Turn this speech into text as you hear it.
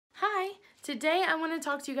Today I want to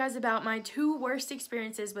talk to you guys about my 2 worst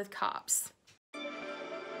experiences with cops.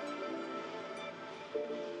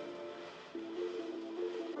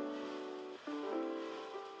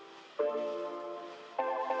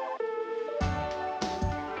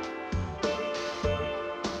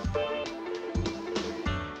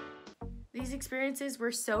 These experiences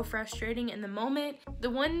were so frustrating in the moment. The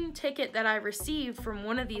one ticket that I received from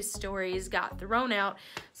one of these stories got thrown out,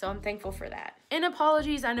 so I'm thankful for that. And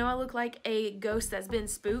apologies, I know I look like a ghost that's been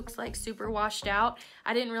spooked, like super washed out.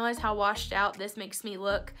 I didn't realize how washed out this makes me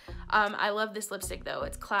look. I love this lipstick though.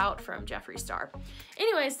 It's Clout from Jeffree Star.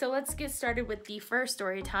 Anyways, so let's get started with the first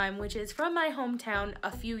story time, which is from my hometown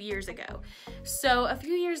a few years ago. So a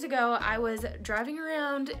few years ago, I was driving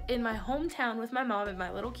around in my hometown with my mom in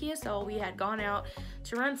my little Kia Soul. We had gone out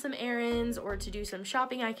to run some errands or to do some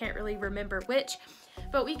shopping. I can't really remember which.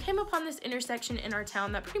 But we came upon this intersection in our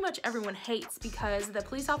town that pretty much everyone hates because the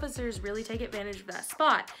police officers really take advantage of that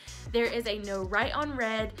spot. There is a no right on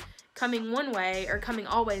red coming one way, or coming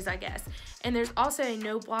all ways, I guess. And there's also a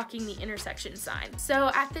no blocking the intersection sign. So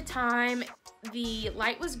at the time, the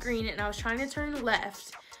light was green and I was trying to turn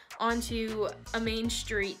left onto a main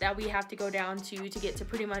street that we have to go down to get to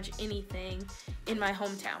pretty much anything in my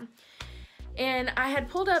hometown. And I had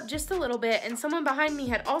pulled up just a little bit and someone behind me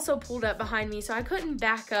had also pulled up behind me, so I couldn't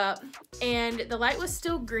back up, and the light was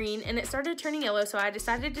still green and it started turning yellow, so I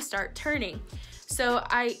decided to start turning. So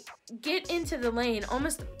I get into the lane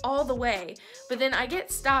almost all the way, but then I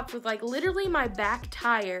get stopped with like literally my back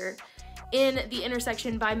tire in the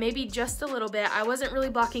intersection by maybe just a little bit. I wasn't really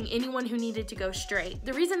blocking anyone who needed to go straight.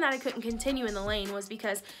 The reason that I couldn't continue in the lane was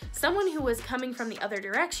because someone who was coming from the other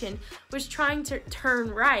direction was trying to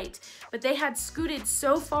turn right, but they had scooted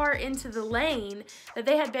so far into the lane that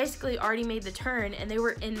they had basically already made the turn and they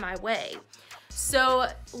were in my way. So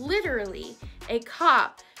literally, a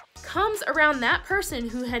cop comes around that person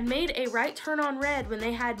who had made a right turn on red when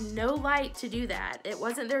they had no light to do that. It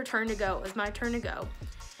wasn't their turn to go, it was my turn to go.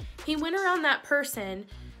 He went around that person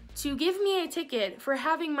to give me a ticket for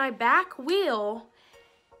having my back wheel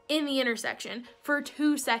in the intersection for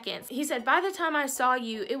 2 seconds. He said, by the time I saw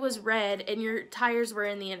you, it was red and your tires were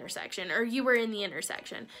in the intersection, or you were in the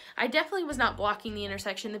intersection. I definitely was not blocking the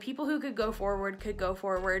intersection. The people who could go forward,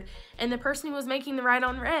 and the person who was making the right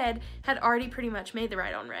on red had already pretty much made the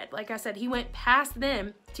right on red. Like I said, he went past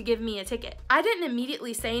them to give me a ticket. I didn't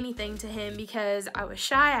immediately say anything to him because I was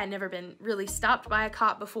shy. I'd never been really stopped by a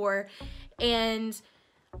cop before, and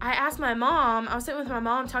I asked my mom, I was sitting with my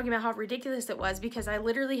mom talking about how ridiculous it was because I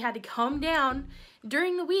literally had to come down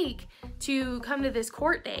during the week to come to this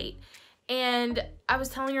court date. And I was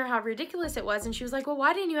telling her how ridiculous it was, and she was like, well,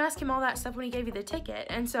 why didn't you ask him all that stuff when he gave you the ticket?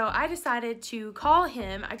 And so I decided to call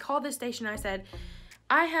him. I called the station. I said,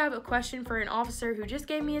 I have a question for an officer who just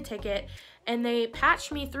gave me a ticket, and they patched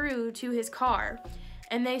me through to his car.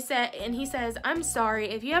 And he says, I'm sorry,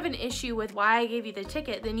 if you have an issue with why I gave you the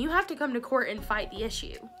ticket, then you have to come to court and fight the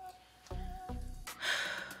issue.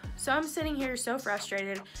 So I'm sitting here so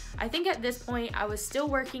frustrated. I think at this point I was still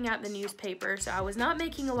working at the newspaper, so I was not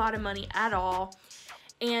making a lot of money at all.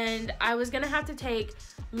 And I was gonna have to take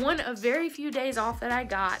one of very few days off that I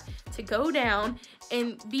got to go down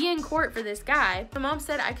and be in court for this guy. My mom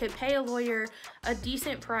said I could pay a lawyer a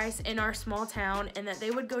decent price in our small town and that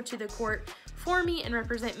they would go to the court for me and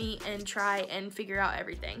represent me and try and figure out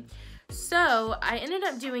everything. So I ended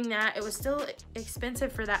up doing that. It was still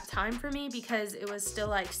expensive for that time for me because it was still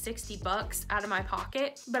like 60 bucks out of my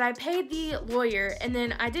pocket. But I paid the lawyer, and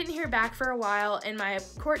then I didn't hear back for a while, and my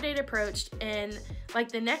court date approached, and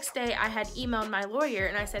like the next day I had emailed my lawyer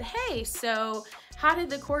and I said, hey, so how did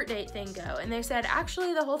the court date thing go? And they said,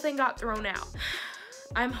 actually the whole thing got thrown out.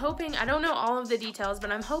 I'm hoping, I don't know all of the details,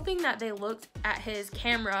 but I'm hoping that they looked at his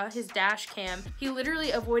camera, his dash cam. He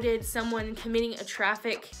literally avoided someone committing a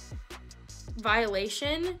traffic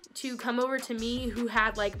violation to come over to me who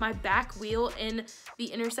had like my back wheel in the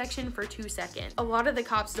intersection for 2 seconds. A lot of the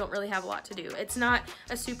cops don't really have a lot to do. It's not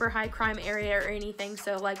a super high crime area or anything,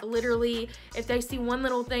 so like literally if they see one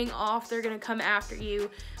little thing off, they're gonna come after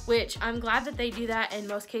you, which I'm glad that they do that in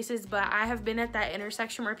most cases. But I have been at that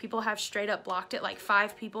intersection where people have straight up blocked it. Like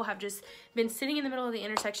 5 people have just been sitting in the middle of the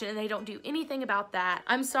intersection and they don't do anything about that.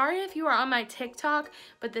 I'm sorry if you are on my TikTok,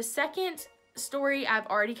 but the second story I've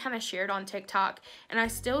already kind of shared on TikTok and I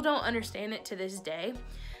still don't understand it to this day.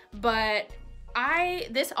 But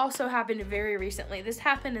This also happened very recently. This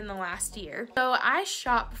happened in the last year. So I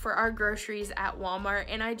shop for our groceries at Walmart,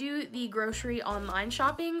 and I do the grocery online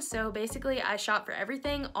shopping. So basically I shop for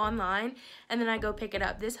everything online and then I go pick it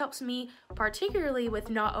up. This helps me particularly with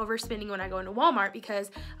not overspending when I go into Walmart,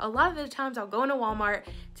 because a lot of the times I'll go into Walmart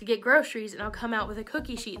to get groceries and I'll come out with a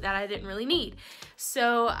cookie sheet that I didn't really need.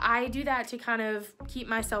 So I do that to kind of keep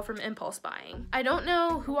myself from impulse buying. I don't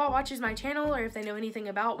know who all watches my channel or if they know anything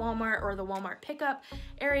about Walmart or the Walmart pickup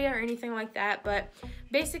area or anything like that, but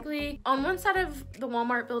basically on one side of the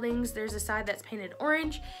Walmart buildings there's a side that's painted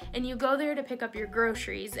orange, and you go there to pick up your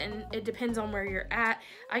groceries, and it depends on where you're at.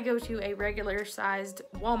 I go to a regular sized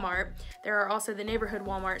Walmart. There are also the neighborhood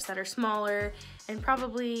Walmarts that are smaller and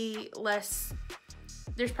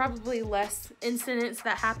there's probably less incidents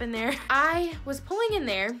that happen there. I was pulling in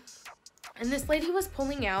there and this lady was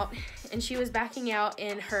pulling out and she was backing out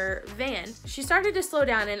in her van. She started to slow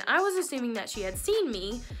down and I was assuming that she had seen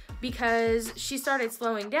me because she started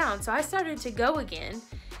slowing down. So I started to go again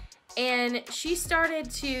and she started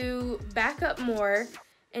to back up more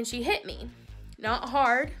and she hit me. Not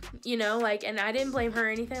hard, you know, like, and I didn't blame her or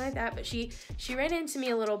anything like that, but she ran into me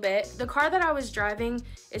a little bit. The car that I was driving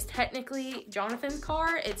is technically Jonathan's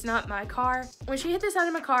car. It's not my car. When she hit the side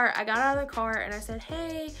of my car, I got out of the car and I said,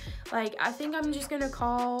 hey, like, I think I'm just gonna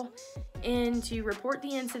call in to report the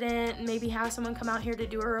incident and maybe have someone come out here to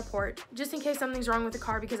do a report just in case something's wrong with the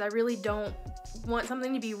car, because I really don't want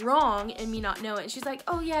something to be wrong and me not know it. And she's like,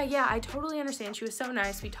 oh yeah, I totally understand. She was so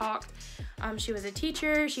nice. We talked. She was a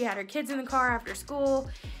teacher. She had her kids in the car after school,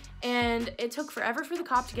 and it took forever for the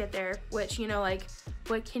cop to get there, which, you know, like,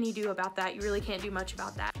 what can you do about that? You really can't do much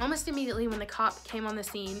about that. Almost immediately when the cop came on the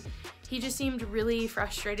scene, he just seemed really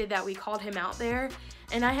frustrated that we called him out there,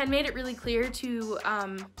 and I had made it really clear to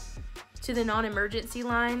the non-emergency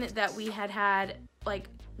line that we had like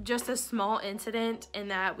just a small incident and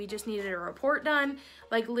that we just needed a report done.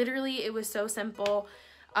 Like, literally it was so simple.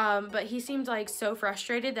 But he seemed like so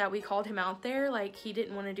frustrated that we called him out there, like he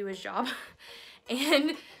didn't want to do his job.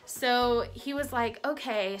 And so he was like,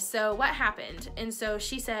 okay, so what happened? And so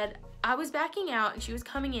she said, I was backing out and she was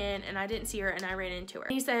coming in and I didn't see her and I ran into her.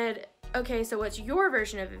 And he said, okay, so what's your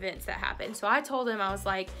version of events that happened? So I told him, I was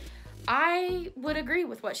like, I would agree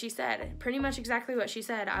with what she said, pretty much exactly what she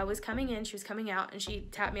said. I was coming in, she was coming out, and she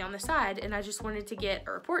tapped me on the side, and I just wanted to get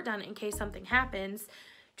a report done in case something happens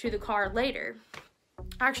to the car later.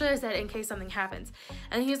 Actually, I said in case something happens.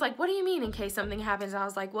 And he was like, what do you mean in case something happens? And I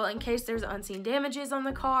was like, well, in case there's unseen damages on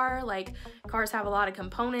the car. Like, cars have a lot of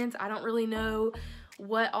components. I don't really know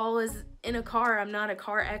what all is in a car. I'm not a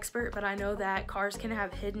car expert, but I know that cars can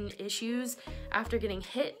have hidden issues after getting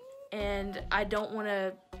hit, and I don't want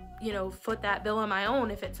to, you know, foot that bill on my own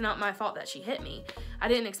if it's not my fault that she hit me. I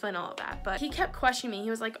didn't explain all of that, but he kept questioning me. He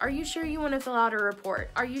was like, are you sure you want to fill out a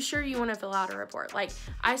report? Are you sure you want to fill out a report? Like,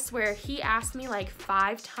 I swear he asked me like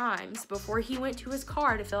 5 times before he went to his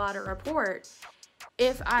car to fill out a report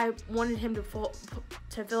if I wanted him to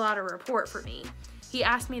fill out a report for me. He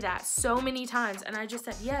asked me that so many times, and I just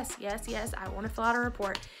said, yes, I want to fill out a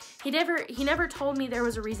report. He never told me there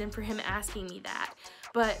was a reason for him asking me that.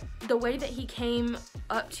 But the way that he came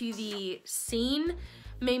up to the scene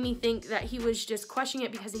made me think that he was just questioning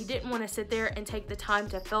it because he didn't want to sit there and take the time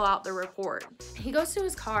to fill out the report. He goes to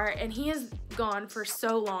his car and he is gone for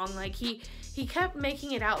so long. Like, he kept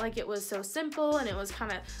making it out like it was so simple, and it was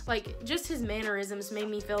kind of like just his mannerisms made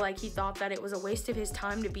me feel like he thought that it was a waste of his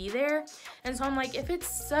time to be there. And so I'm like, if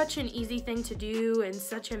it's such an easy thing to do and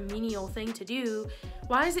such a menial thing to do,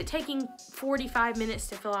 why is it taking 45 minutes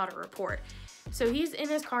to fill out a report? So he's in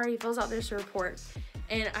his car, he fills out this report,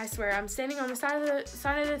 and I swear I'm standing on the side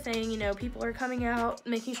of the thing, you know, people are coming out,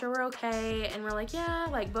 making sure we're okay, and we're like, yeah,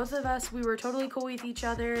 like, both of us, we were totally cool with each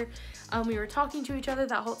other. We were talking to each other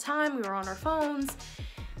that whole time, we were on our phones,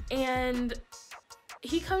 and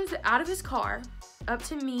he comes out of his car up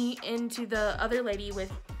to me and to the other lady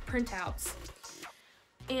with printouts,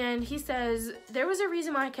 and he says, there was a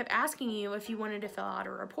reason why I kept asking you if you wanted to fill out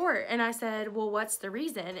a report. And I said, well, what's the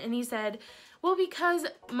reason? And he said, well, because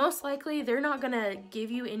most likely they're not gonna give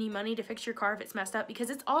you any money to fix your car if it's messed up, because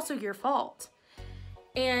it's also your fault.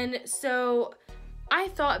 And so I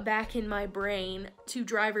thought back in my brain to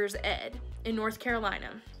driver's ed in North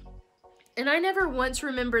Carolina. And I never once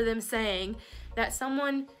remember them saying that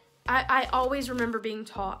I always remember being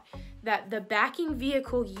taught that the backing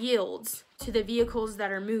vehicle yields to the vehicles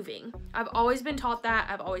that are moving. I've always been taught that.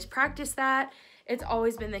 I've always practiced that. It's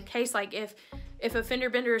always been the case. Like if a fender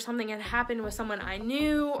bender or something had happened with someone I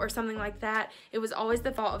knew or something like that, it was always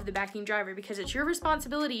the fault of the backing driver, because it's your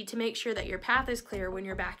responsibility to make sure that your path is clear when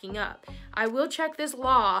you're backing up. I will check this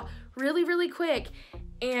law really, really quick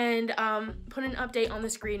and put an update on the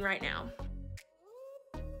screen right now.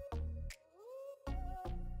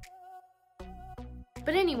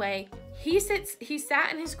 But anyway, he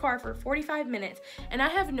sat in his car for 45 minutes, and I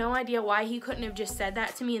have no idea why he couldn't have just said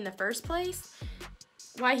that to me in the first place.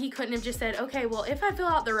 Why he couldn't have just said, okay, well, if I fill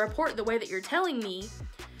out the report the way that you're telling me,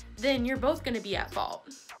 then you're both gonna be at fault.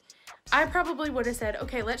 I probably would have said,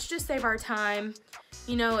 okay, let's just save our time.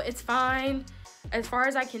 You know, it's fine. As far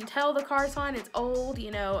as I can tell, the car's fine. It's old,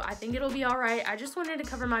 you know, I think it'll be all right. I just wanted to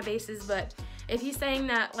cover my bases, but if he's saying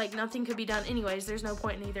that, like, nothing could be done anyways, there's no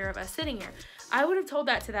point in either of us sitting here. I would have told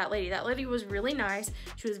that to that lady. That lady was really nice.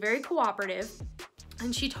 She was very cooperative,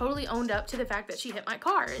 and she totally owned up to the fact that she hit my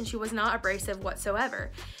car, and she was not abrasive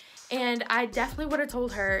whatsoever. And I definitely would have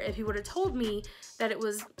told her, if he would have told me that it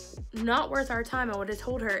was not worth our time, I would have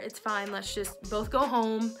told her, it's fine, let's just both go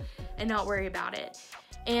home and not worry about it.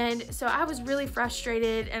 And so I was really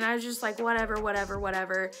frustrated, and I was just like,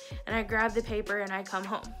 whatever. And I grabbed the paper and I come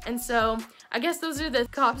home. And so I guess those are the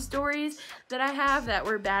cop stories that I have that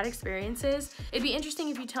were bad experiences. It'd be interesting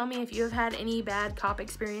if you tell me if you have had any bad cop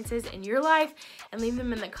experiences in your life, and leave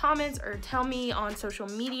them in the comments or tell me on social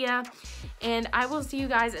media. And I will see you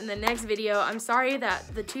guys in the next video. I'm sorry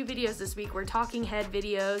that the 2 videos this week were talking head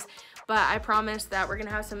videos, but I promise that we're gonna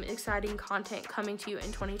have some exciting content coming to you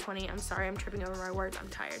in 2020. I'm sorry, I'm tripping over my words. I'm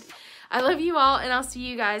tired. I love you all, and I'll see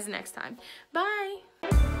you guys next time. Bye.